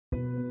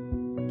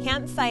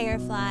Camp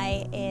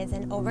Firefly is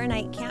an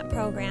overnight camp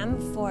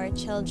program for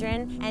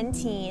children and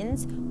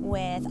teens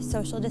with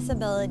social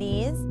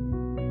disabilities.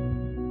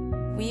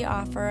 We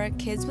offer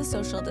kids with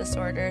social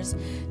disorders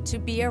to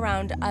be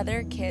around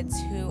other kids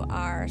who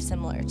are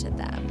similar to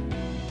them.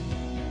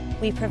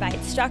 We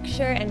provide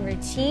structure and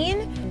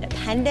routine,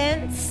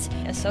 independence,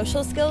 a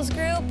social skills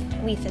group.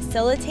 We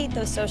facilitate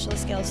those social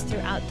skills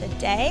throughout the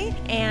day,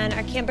 and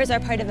our campers are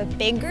part of a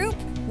big group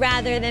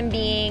rather than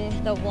being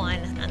the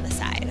one on the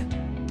side.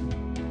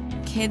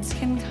 Kids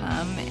can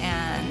come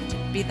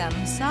and be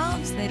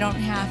themselves. They don't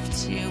have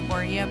to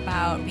worry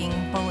about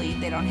being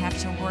bullied. They don't have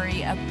to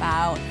worry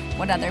about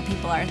what other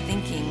people are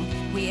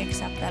thinking. We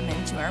accept them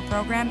into our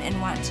program and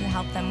want to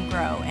help them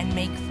grow and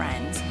make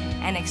friends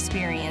and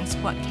experience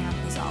what camp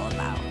is all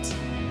about.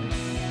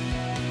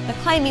 The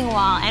climbing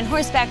wall and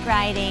horseback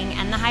riding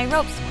and the high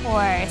ropes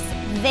course,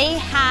 they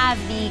have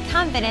the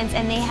confidence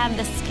and they have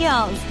the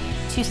skills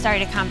to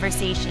start a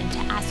conversation, to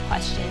ask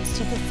questions,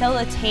 to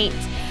facilitate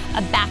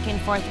a back and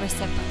forth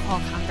reciprocal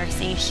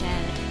conversation.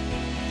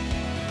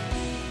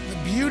 The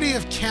beauty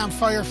of Camp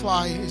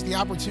Firefly is the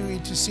opportunity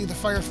to see the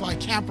Firefly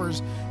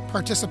campers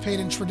participate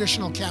in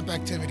traditional camp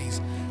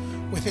activities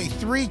with a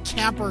 3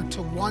 camper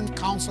to 1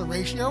 counselor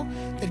ratio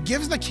that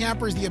gives the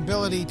campers the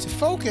ability to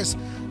focus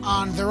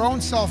on their own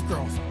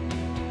self-growth.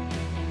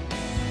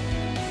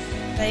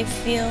 I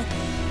feel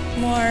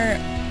more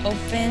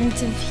open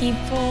to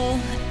people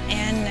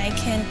and I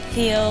can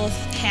feel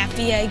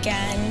happy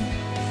again.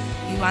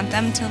 We want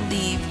them to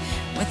leave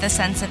with a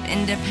sense of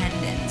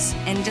independence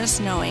and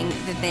just knowing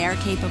that they are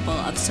capable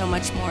of so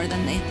much more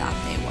than they thought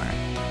they were.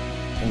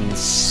 And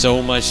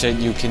so much that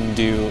you can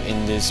do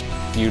in this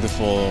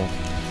beautiful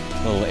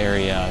little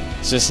area.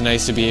 It's just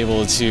nice to be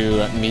able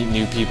to meet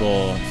new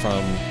people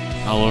from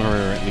all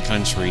over the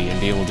country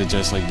and be able to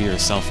just be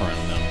yourself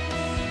around them.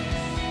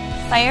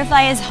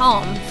 Firefly is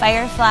home.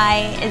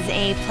 Firefly is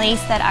a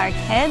place that our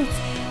kids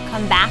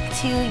come back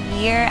to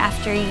year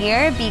after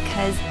year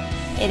because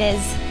it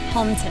is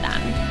home to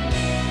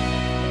them.